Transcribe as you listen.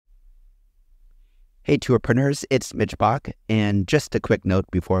Hey, Tourpreneurs, it's Mitch Bach, and just a quick note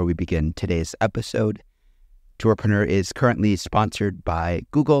before we begin today's episode. Tourpreneur is currently sponsored by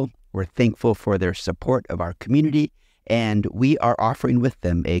Google. We're thankful for their support of our community, and we are offering with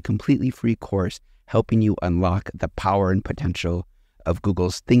them a completely free course helping you unlock the power and potential of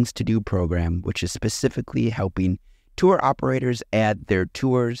Google's Things to Do program, which is specifically helping tour operators add their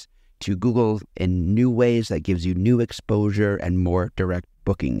tours to Google in new ways that gives you new exposure and more direct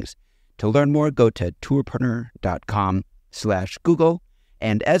bookings. To learn more, go to tourpreneur.com/Google.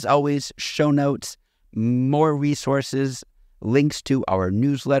 And as always, show notes, more resources, links to our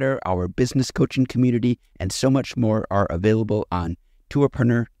newsletter, our business coaching community, and so much more are available on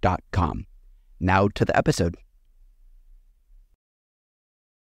tourpreneur.com. Now to the episode.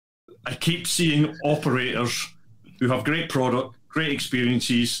 I keep seeing operators who have great product, great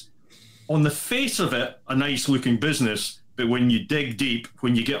experiences, on the face of it, a nice looking business. But when you dig deep,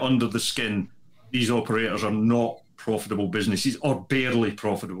 when you get under the skin, these operators are not profitable businesses or barely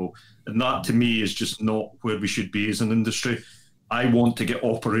profitable. And that to me is just not where we should be as an industry. I want to get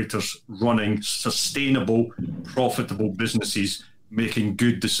operators running sustainable, profitable businesses, making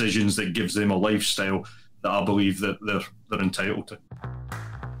good decisions that gives them a lifestyle that I believe that they're entitled to.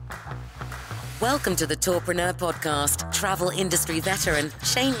 Welcome to the Tourpreneur podcast. Travel industry veteran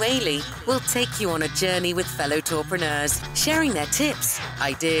Syme Whaley will take you on a journey with fellow tourpreneurs, sharing their tips,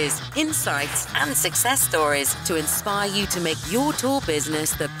 ideas, insights, and success stories to inspire you to make your tour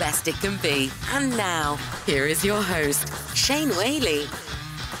business the best it can be. And now, here is your host, Syme Whaley.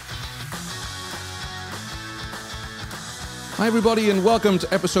 Hi everybody, and welcome to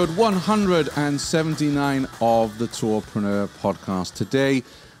episode 179 of the Tourpreneur podcast. Today,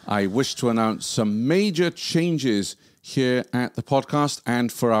 I wish to announce some major changes here at the podcast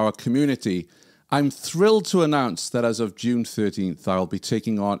and for our community. I'm thrilled to announce that as of June 13th, I'll be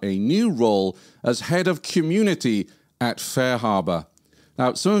taking on a new role as head of community at FareHarbor.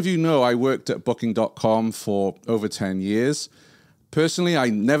 Now, some of you know I worked at Booking.com for over 10 years. Personally, I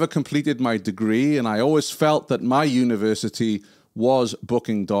never completed my degree, and I always felt that my university was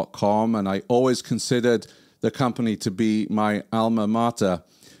Booking.com, and I always considered the company to be my alma mater.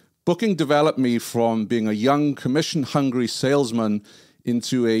 Booking developed me from being a young, commission-hungry salesman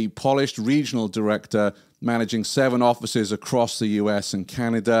into a polished regional director managing 7 offices across the US and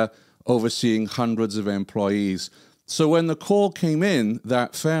Canada, overseeing hundreds of employees. So when the call came in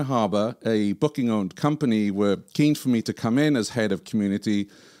that FareHarbor, a Booking-owned company, were keen for me to come in as head of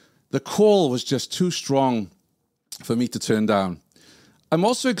community, the call was just too strong for me to turn down. I'm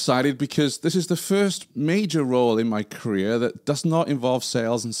also excited because this is the first major role in my career that does not involve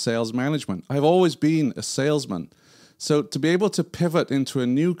sales and sales management. I've always been a salesman. So to be able to pivot into a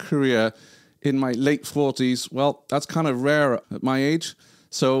new career in my late 40s, well, that's kind of rare at my age.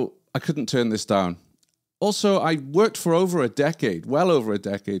 So I couldn't turn this down. Also, I worked for over a decade, well over a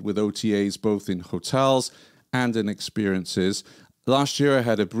decade, with OTAs, both in hotels and in experiences. Last year, I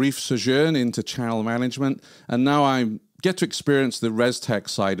had a brief sojourn into channel management, and now I get to experience the ResTech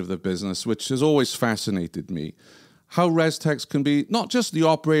side of the business, which has always fascinated me. How ResTechs can be not just the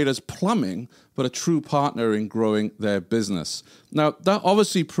operator's plumbing, but a true partner in growing their business. Now, that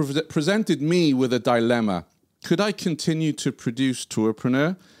obviously presented me with a dilemma. Could I continue to produce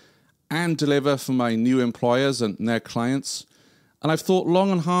Tourpreneur and deliver for my new employers and their clients? And I've thought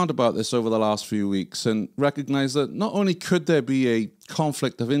long and hard about this over the last few weeks and recognized that not only could there be a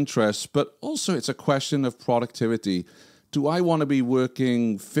conflict of interest, but also it's a question of productivity. Do I want to be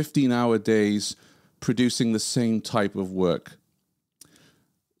working 15-hour days producing the same type of work?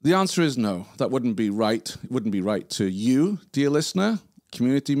 The answer is no. That wouldn't be right. It wouldn't be right to you, dear listener,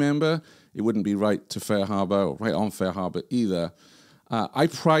 community member. It wouldn't be right to FareHarbor or right on FareHarbor either.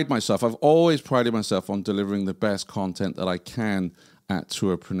 I've always prided myself on delivering the best content that I can at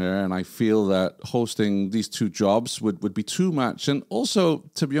Tourpreneur, and I feel that hosting these 2 jobs would be too much. And also,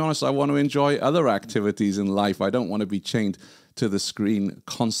 to be honest, I want to enjoy other activities in life. I don't want to be chained to the screen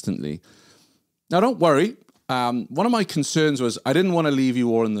constantly. Now, don't worry. One of my concerns was I didn't want to leave you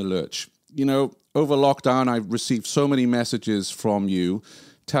all in the lurch. You know, over lockdown, I received so many messages from you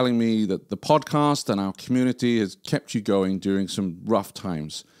telling me that the podcast and our community has kept you going during some rough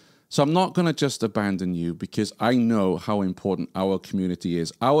times. So I'm not going to just abandon you because I know how important our community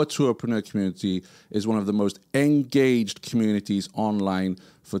is. Our Tourpreneur community is one of the most engaged communities online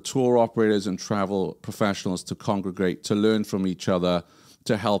for tour operators and travel professionals to congregate, to learn from each other,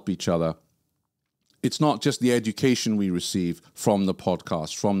 to help each other. It's not just the education we receive from the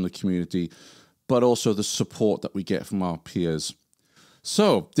podcast, from the community, but also the support that we get from our peers.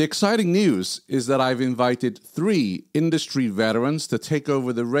 So the exciting news is that I've invited 3 industry veterans to take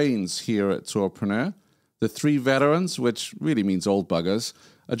over the reins here at Tourpreneur. The 3 veterans, which really means old buggers,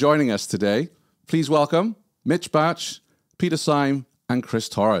 are joining us today. Please welcome Mitch Bach, Peter Syme, and Chris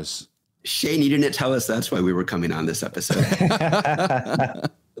Torres. Shane, you didn't tell us that's why we were coming on this episode.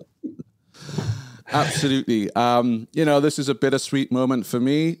 Absolutely. This is a bittersweet moment for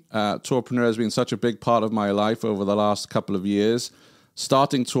me. Tourpreneur has been such a big part of my life over the last couple of years.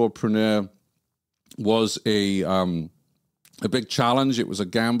 Starting Tourpreneur was a big challenge. It was a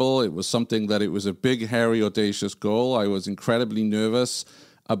gamble. It was something that it was a big, hairy, audacious goal. I was incredibly nervous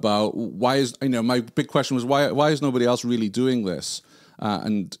about my big question was why is nobody else really doing this?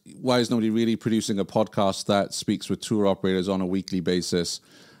 And why is nobody really producing a podcast that speaks with tour operators on a weekly basis?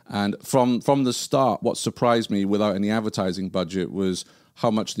 And from the start, what surprised me without any advertising budget was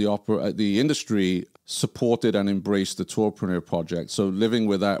how much the industry supported and embraced the Tourpreneur project. So living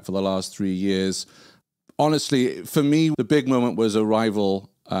with that for the last 3 years, honestly, for me, the big moment was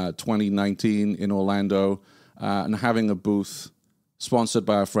Arrival 2019 in Orlando and having a booth sponsored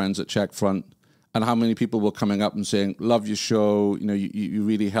by our friends at Checkfront, and how many people were coming up and saying, love your show, you're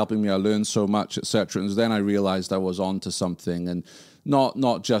really helping me, I learned so much, etc. And then I realized I was onto something, and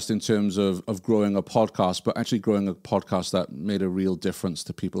not just in terms of growing a podcast, but actually growing a podcast that made a real difference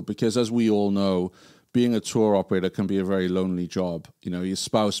to people. Because as we all know, being a tour operator can be a very lonely job. Your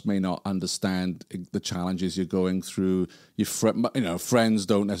spouse may not understand the challenges you're going through. Your friends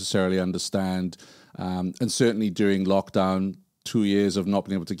don't necessarily understand. And certainly during lockdown, 2 years of not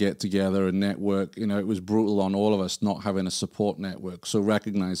being able to get together and network, it was brutal on all of us not having a support network. So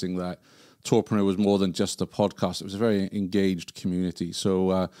recognizing that Tourpreneur was more than just a podcast, it was a very engaged community.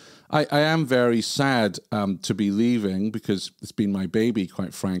 So I am very sad to be leaving, because it's been my baby,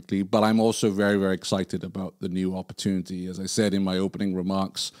 quite frankly, but I'm also very, very excited about the new opportunity. As I said in my opening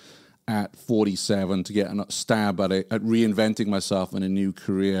remarks, at 47, to get a stab at reinventing myself in a new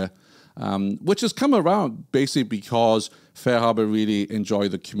career, which has come around basically because Fair Harbor really enjoy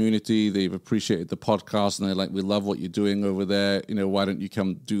the community. They've appreciated the podcast, and they're like, we love what you're doing over there. Why don't you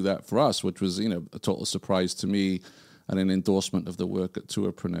come do that for us? Which was, a total surprise to me and an endorsement of the work at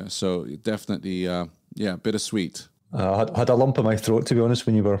Tourpreneur. So definitely, bittersweet. I had a lump in my throat, to be honest,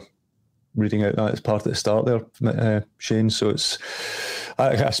 when you were reading out that as part at the start there, Shane. So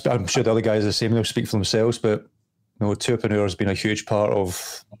I'm sure the other guys are the same. They'll speak for themselves, but Tourpreneur has been a huge part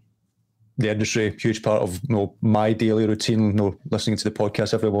of the industry, huge part of my daily routine, listening to the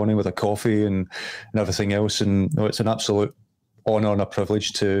podcast every morning with a coffee and everything else. And it's an absolute honour and a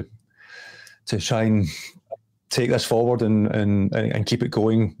privilege to try and take this forward and keep it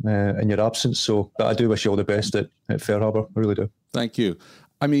going in your absence. So I do wish you all the best at Fair Harbor. I really do. Thank you.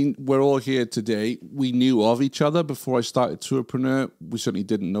 I mean, we're all here today. We knew of each other before I started Tourpreneur. We certainly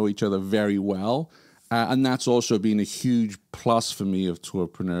didn't know each other very well. And that's also been a huge plus for me of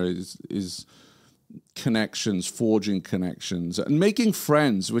Tourpreneur is connections, forging connections, and making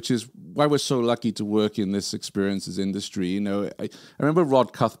friends, which is why we're so lucky to work in this experiences industry. I remember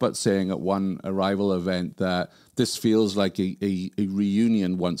Rod Cuthbert saying at one Arrival event that this feels like a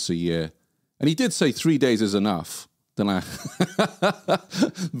reunion once a year. And he did say 3 days is enough. But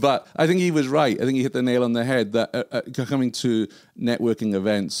I think he was right. I think he hit the nail on the head that coming to networking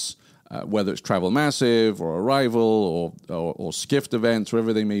events, whether it's Travel Massive or Arrival or Skift events,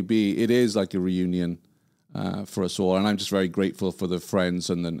 wherever they may be, it is like a reunion for us all. And I'm just very grateful for the friends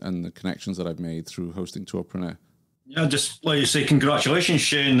and the connections that I've made through hosting Tourpreneur. Yeah, just like you say, congratulations,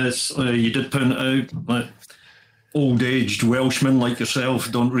 Shane. You did point out old-aged Welshmen like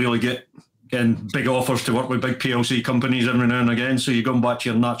yourself don't really get big offers to work with big PLC companies every now and again. So you're going back to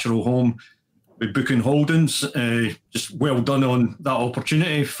your natural home with Booking Holdings. Just well done on that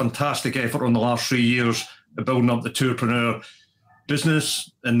opportunity. Fantastic effort on the last 3 years of building up the Tourpreneur business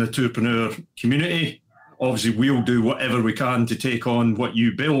and the Tourpreneur community. Obviously, we'll do whatever we can to take on what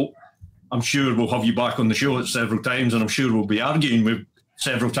you built. I'm sure we'll have you back on the show several times, and I'm sure we'll be arguing with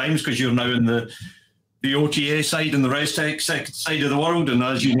several times because you're now in the OTA side and the ResTech side of the world. And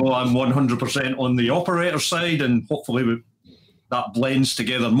as you know, I'm 100% on the operator side, and hopefully that blends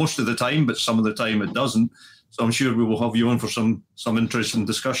together most of the time, but some of the time it doesn't. So I'm sure we will have you on for some interesting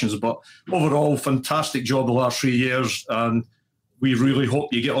discussions. But overall, fantastic job the last 3 years, and we really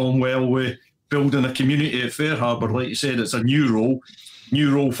hope you get on well with building a community at Fair Harbor. Like you said, it's a new role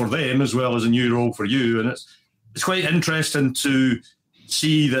for them as well as a new role for you. And it's quite interesting to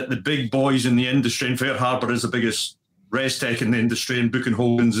see that the big boys in the industry, and Fair Harbor is the biggest ResTech in the industry, and Booking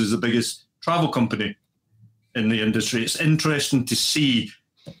Holdings is the biggest travel company in the industry. It's interesting to see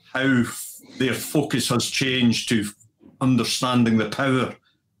how their focus has changed to understanding the power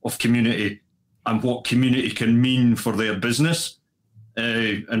of community and what community can mean for their business.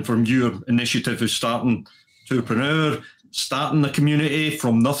 And from your initiative of starting Tourpreneur, starting the community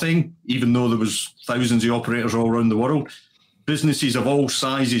from nothing, even though there was thousands of operators all around the world, businesses of all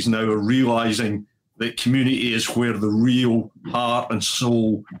sizes now are realising that community is where the real heart and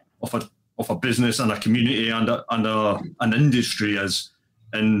soul of a business and a community and an industry is.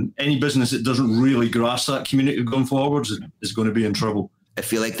 And any business that doesn't really grasp that community going forwards is going to be in trouble. I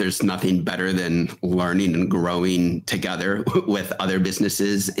feel like there's nothing better than learning and growing together with other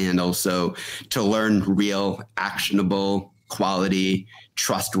businesses, and also to learn real, actionable, quality,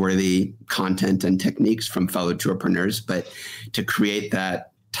 trustworthy content and techniques from fellow tourpreneurs. But to create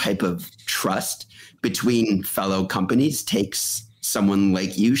that type of trust between fellow companies takes someone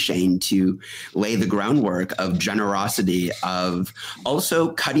like you, Shane, to lay the groundwork of generosity, of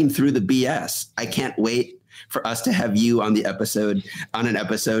also cutting through the BS. I can't wait for us to have you on an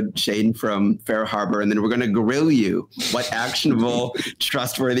episode, Shane, from Fair Harbor, and then we're going to grill you. What actionable,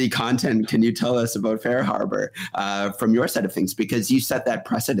 trustworthy content can you tell us about Fair Harbor from your side of things? Because you set that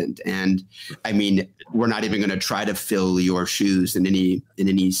precedent, and I mean, we're not even going to try to fill your shoes in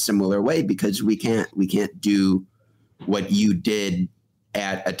any similar way, because we can't do what you did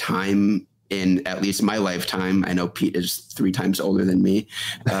at a time in at least my lifetime. I know Pete is 3 times older than me.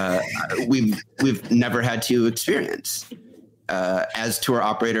 We've never had to experience. As tour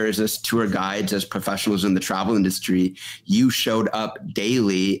operators, as tour guides, as professionals in the travel industry, you showed up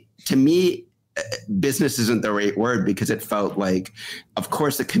daily. To me, business isn't the right word, because it felt like, of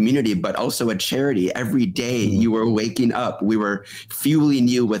course, a community, but also a charity. Every day you were waking up, we were fueling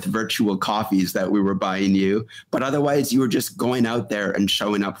you with virtual coffees that we were buying you, but otherwise you were just going out there and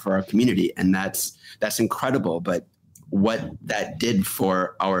showing up for our community. And that's incredible. But what that did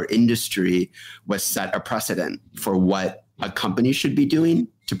for our industry was set a precedent for what a company should be doing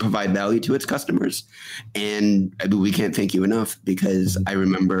to provide value to its customers. And I mean, we can't thank you enough, because I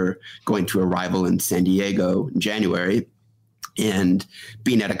remember going to Arrival in San Diego in January and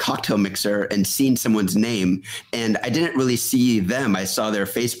being at a cocktail mixer and seeing someone's name. And I didn't really see them. I saw their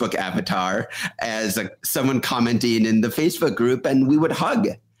Facebook avatar as someone commenting in the Facebook group, and we would hug.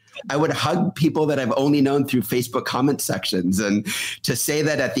 I would hug people that I've only known through Facebook comment sections. And to say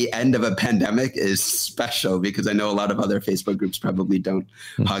that at the end of a pandemic is special, because I know a lot of other Facebook groups probably don't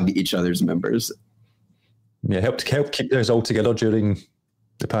hug each other's members. Yeah, helped keep us all together during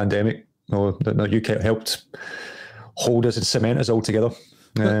the pandemic. No, you helped hold us and cement us all together.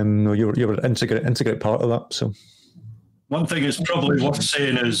 You were an integrate part of that. So one thing that's probably worth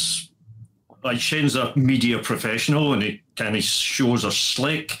saying is, like, Shane's a media professional, and he kind of shows us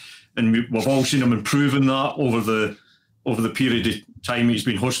slick, and we've all seen him improving that over the period of time he's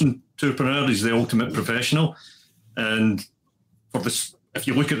been hosting Tourpreneur. He's the ultimate professional, and for this, if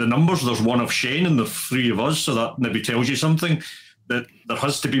you look at the numbers, there's one of Shane and there's 3 of us, so that maybe tells you something, that there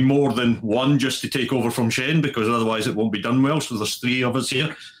has to be more than one just to take over from Shane, because otherwise it won't be done well. So there's 3 of us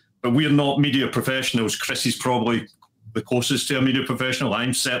here, but we're not media professionals. Chris is probably the closest to a media professional.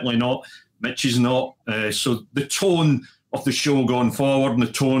 I'm certainly not. Mitch is not. So the tone of the show going forward and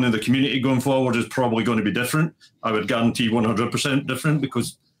the tone of the community going forward is probably going to be different. I would guarantee 100% different,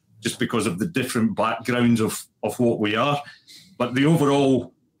 because of the different backgrounds of what we are. But the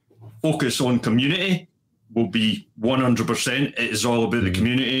overall focus on community will be 100%. It is all about the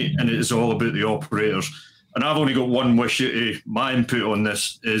community, and it is all about the operators. And I've only got one wish. My input on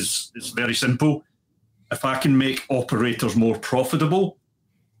this is, it's very simple. If I can make operators more profitable,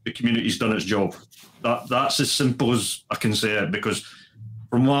 the community's done its job. That's as simple as I can say it, because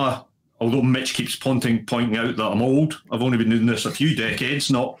although Mitch keeps pointing out that I'm old, I've only been doing this a few decades,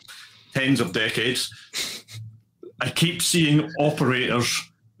 not tens of decades. I keep seeing operators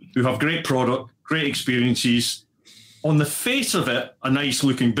who have great product, great experiences, on the face of it, a nice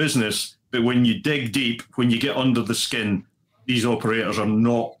looking business, but when you dig deep, when you get under the skin, these operators are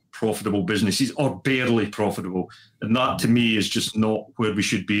not profitable businesses, or barely profitable. And that, to me, is just not where we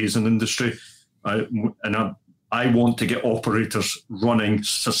should be as an industry. I want to get operators running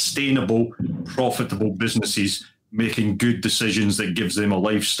sustainable, profitable businesses, making good decisions that gives them a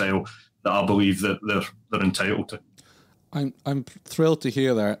lifestyle that I believe that they're entitled to. I'm thrilled to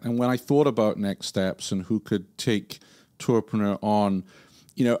hear that. And when I thought about next steps and who could take Tourpreneur on,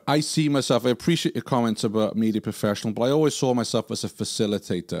 I see myself, I appreciate your comments about media professional, but I always saw myself as a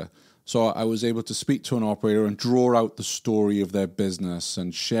facilitator. So I was able to speak to an operator and draw out the story of their business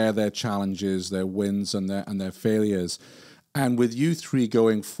and share their challenges, their wins and their failures. And with you 3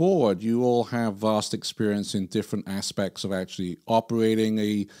 going forward, you all have vast experience in different aspects of actually operating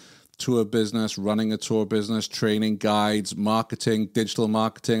a tour business, running a tour business, training, guides, marketing, digital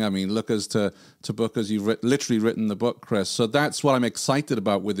marketing. I mean, look as to bookers. You've literally written the book, Chris. So that's what I'm excited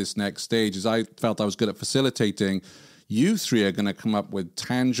about with this next stage, is I felt I was good at facilitating. You three are going to come up with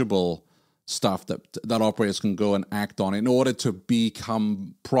tangible stuff that operators can go and act on in order to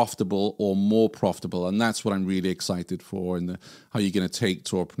become profitable or more profitable. And that's what I'm really excited for, and how you're going to take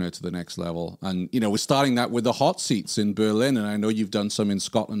Tourpreneur to the next level. And, we're starting that with the hot seats in Berlin. And I know you've done some in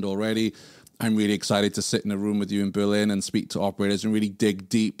Scotland already. I'm really excited to sit in a room with you in Berlin and speak to operators and really dig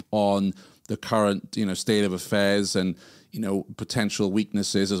deep on the current, state of affairs and, potential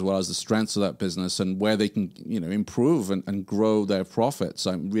weaknesses as well as the strengths of that business and where they can, improve and grow their profits.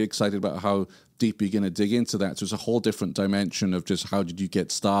 I'm really excited about how deep you're going to dig into that. So it's a whole different dimension of just how did you get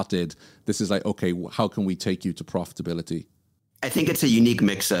started. This is like, okay, how can we take you to profitability? I think it's a unique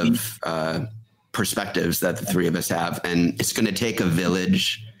mix of perspectives that the three of us have, and it's going to take a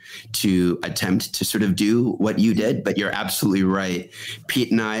village to attempt to sort of do what you did. But you're absolutely right. Pete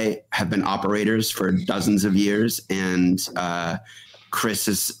and I have been operators for dozens of years, and Chris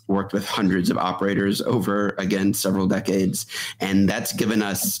has worked with hundreds of operators over, again, several decades. And that's given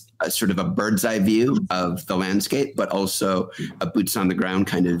us a sort of a bird's eye view of the landscape, but also a boots on the ground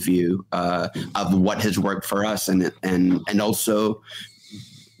kind of view of what has worked for us. And also,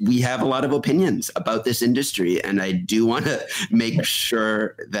 we have a lot of opinions about this industry, and I do want to make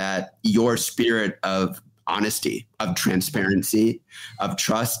sure that your spirit of honesty, of transparency, of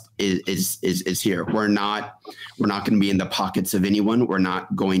trust is here. We're not going to be in the pockets of anyone. We're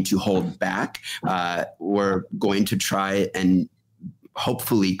not going to hold back. We're going to try and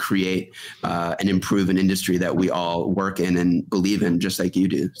hopefully create and improve an industry that we all work in and believe in, just like you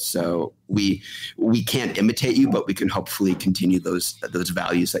do. So we can't imitate you, but we can hopefully continue those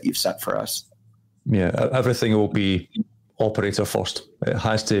values that you've set for us. Yeah, everything will be operator first. It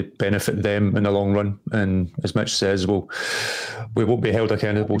has to benefit them in the long run. And as Mitch says, we won't be held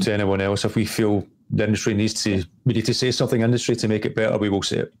accountable to anyone else. If we feel the industry we need to say something industry to make it better, we will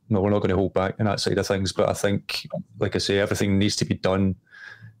say it. No, we're not going to hold back in that side of things. But I think, like I say, everything needs to be done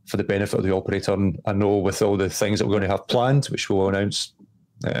for the benefit of the operator. And I know with all the things that we're going to have planned, which we'll announce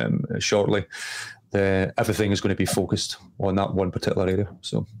shortly, everything is going to be focused on that one particular area.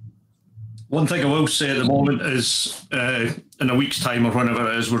 So one thing I will say at the moment is in a week's time or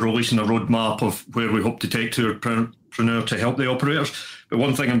whenever it is, we're releasing a roadmap of where we hope to take Tourpreneur to help the operators. But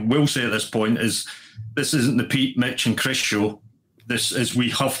one thing I will say at this point is this isn't the Pete, Mitch and Chris show. This is, we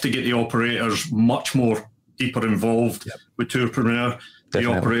have to get the operators much more deeper involved with Tourpreneur. The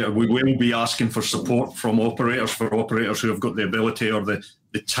operator, we will be asking for support from operators, for operators who have got the ability or the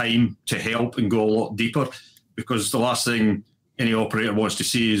time to help and go a lot deeper, because the last thing any operator wants to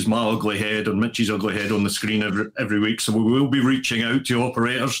see is my ugly head or Mitch's ugly head on the screen every week. So we will be reaching out to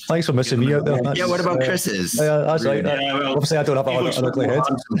operators. Thanks for missing me out there. Yeah, what about Chris's? That's right. Yeah, well, obviously, I don't have an ugly head.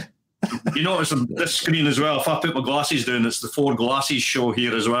 You notice on this screen as well, if I put my glasses down, it's the 4 glasses show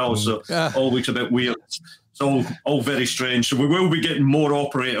here as well. So all looks a bit weird. It's all very strange. So we will be getting more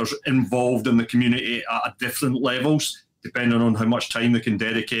operators involved in the community at different levels, depending on how much time they can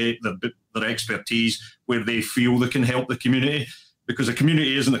dedicate, their expertise, where they feel they can help the community. Because a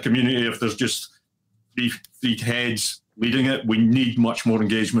community isn't a community if there's just three heads leading it. We need much more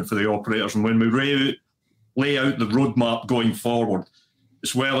engagement for the operators. And when we lay out the roadmap going forward,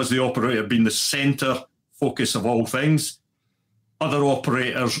 as well as the operator being the centre focus of all things, other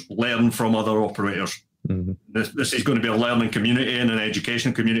operators learn from other operators. Mm-hmm. This is going to be a learning community and an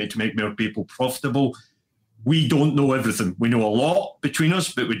education community to make more people profitable. We don't know everything. We know a lot between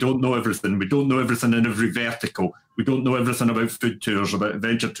us, but we don't know everything. We don't know everything in every vertical. We don't know everything about food tours, about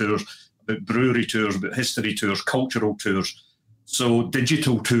adventure tours, about brewery tours, about history tours, cultural tours. So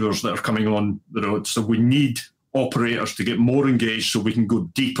digital tours that are coming on the road. So we need operators to get more engaged so we can go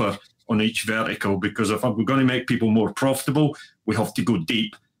deeper on each vertical, because if we're going to make people more profitable, we have to go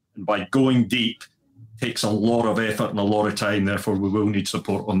deep. And by going deep takes a lot of effort and a lot of time. Therefore, we will need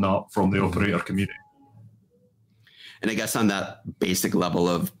support on that from the operator community. And I guess on that basic level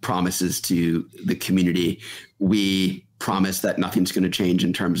of promises to the community, we promise that nothing's going to change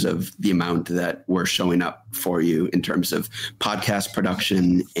in terms of the amount that we're showing up for you in terms of podcast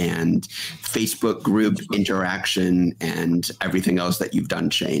production and Facebook group interaction and everything else that you've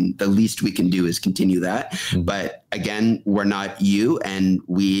done, Shane. The least we can do is continue that. Mm-hmm. But again, we're not you, and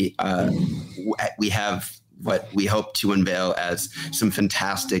we have what we hope to unveil as some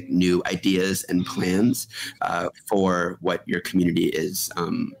fantastic new ideas and plans for what your community is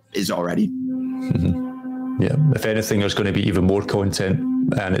already. Mm-hmm. Yeah, if anything, there's going to be even more content,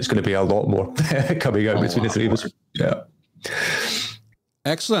 and it's going to be a lot more coming out between the three of us. Yeah.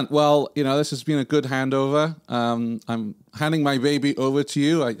 Excellent. Well, this has been a good handover. I'm handing my baby over to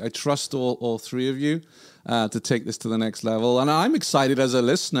you. I trust all three of you to take this to the next level. And I'm excited as a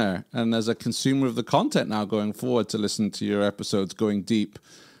listener and as a consumer of the content now going forward to listen to your episodes, going deep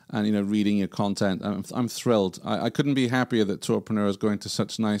and, reading your content. I'm thrilled. I couldn't be happier that Tourpreneur is going to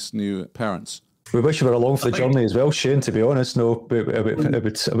such nice new parents. We wish we were along for the journey as well, Shane, to be honest. No,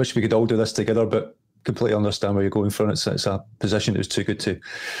 I wish we could all do this together, but completely understand where you're going from. It's a position that was too good to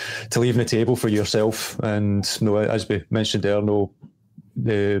leave on the table for yourself. And as we mentioned earlier,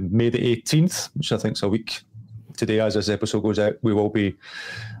 May the 18th, which I think is a week today as this episode goes out, we will be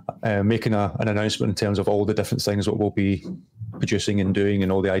making an announcement in terms of all the different things that we'll be producing and doing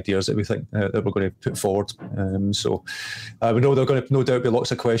and all the ideas that we think that we're going to put forward. So we know there are going to no doubt be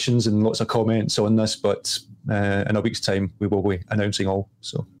lots of questions and lots of comments on this, but in a week's time, we will be announcing all.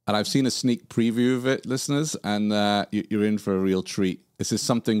 So, and I've seen a sneak preview of it, listeners, and you're in for a real treat. This is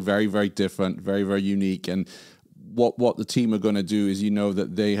something very, very different, very, very unique. And what the team are going to do is,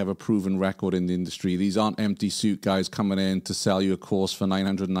 that they have a proven record in the industry. These aren't empty suit guys coming in to sell you a course for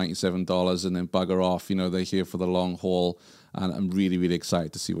 $997 and then bugger off. They're here for the long haul. And I'm really, really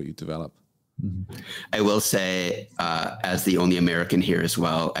excited to see what you develop. I will say, as the only American here as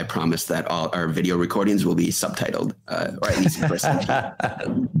well, I promise that all our video recordings will be subtitled, or at least in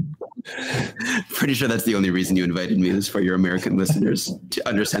person. Pretty sure that's the only reason you invited me, is for your American listeners to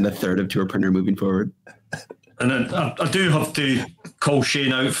understand a third of Tourpreneur moving forward. And then I do have to call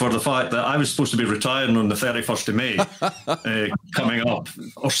Shane out for the fact that I was supposed to be retiring on the 31st of May coming up,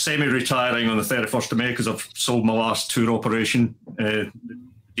 or semi-retiring on the 31st of May, because I've sold my last tour operation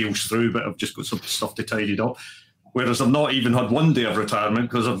deals through, but I've just got some stuff to tidy up. Whereas I've not even had one day of retirement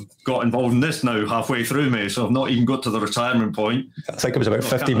because I've got involved in this now halfway through May, so I've not even got to the retirement point. I think it was about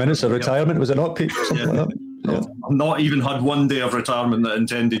 50 minutes of retirement, was it not, Pete? Yeah. Like that? I've not even had one day of retirement that I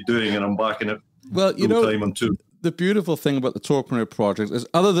intended doing, and I'm back in it. Well, time on tour. The beautiful thing about the Tourpreneur project is,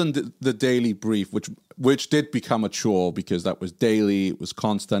 other than the daily brief, which did become a chore because that was daily, it was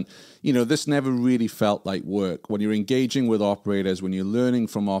constant, this never really felt like work. When you're engaging with operators, when you're learning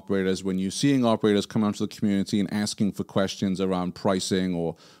from operators, when you're seeing operators come onto the community and asking for questions around pricing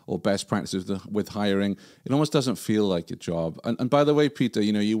or best practices with hiring, it almost doesn't feel like a job. And by the way, Peter,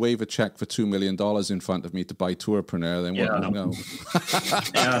 you wave a check for $2 million in front of me to buy Tourpreneur, then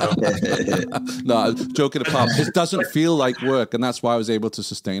no, joking apart, it doesn't feel like work, and that's why I was able to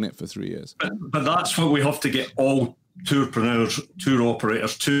sustain it for 3 years. But that's what we have to get all tourpreneurs, tour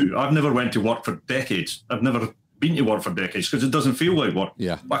operators to. I've never went to work for decades. I've never been to work for decades because it doesn't feel like work.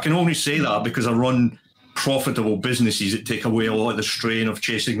 Yeah. I can only say that because I run profitable businesses that take away a lot of the strain of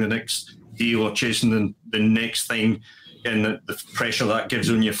chasing the next deal or chasing the next thing, and the pressure that gives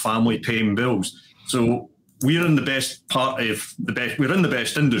on your family paying bills. So we're in the best part of the best. We're in the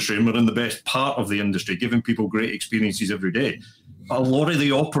best industry, and we're in the best part of the industry, giving people great experiences every day. But a lot of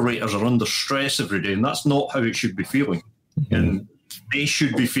the operators are under stress every day, and that's not how it should be feeling. And they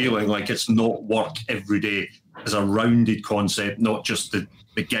should be feeling like it's not work every day as a rounded concept, not just the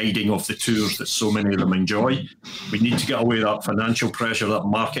guiding of the tours that so many of them enjoy. We need to get away that financial pressure, that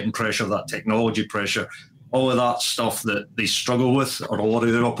marketing pressure, that technology pressure, all of that stuff that they struggle with, or a lot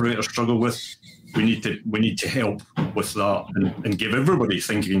of their operators struggle with. We need to help with that and give everybody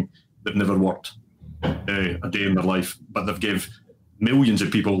thinking they've never worked a day in their life, but they've give millions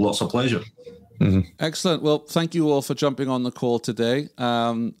of people lots of pleasure. Mm-hmm. Excellent. Well, thank you all for jumping on the call today.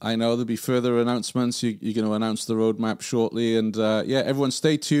 I know there'll be further announcements. You're going to announce the roadmap shortly. And everyone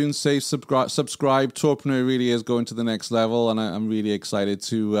stay tuned, subscribe. Tourpreneur really is going to the next level. And I'm really excited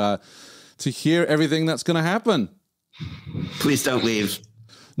to hear everything that's going to happen. Please don't leave.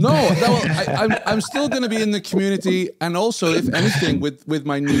 No, I'm still going to be in the community. And also, if anything, with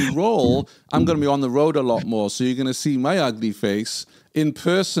my new role, I'm going to be on the road a lot more. So you're going to see my ugly face in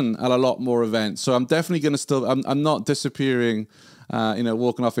person at a lot more events. So I'm definitely going to I'm not disappearing,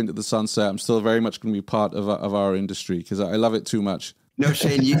 walking off into the sunset. I'm still very much going to be part of our industry because I love it too much. No,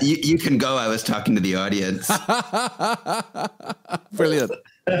 Shane, you can go. I was talking to the audience. Brilliant.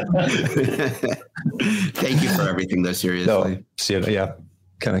 Thank you for everything, though, seriously. No, yeah.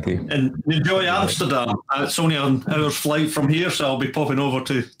 Can I agree? And enjoy Amsterdam. It's only an hour's flight from here, so I'll be popping over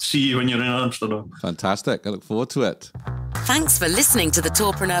to see you when you're in Amsterdam. Fantastic. I look forward to it. Thanks for listening to the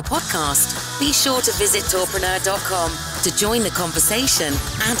Tourpreneur podcast. Be sure to visit tourpreneur.com to join the conversation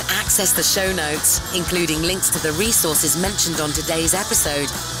and access the show notes, including links to the resources mentioned on today's episode.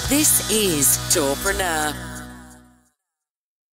 This is Tourpreneur.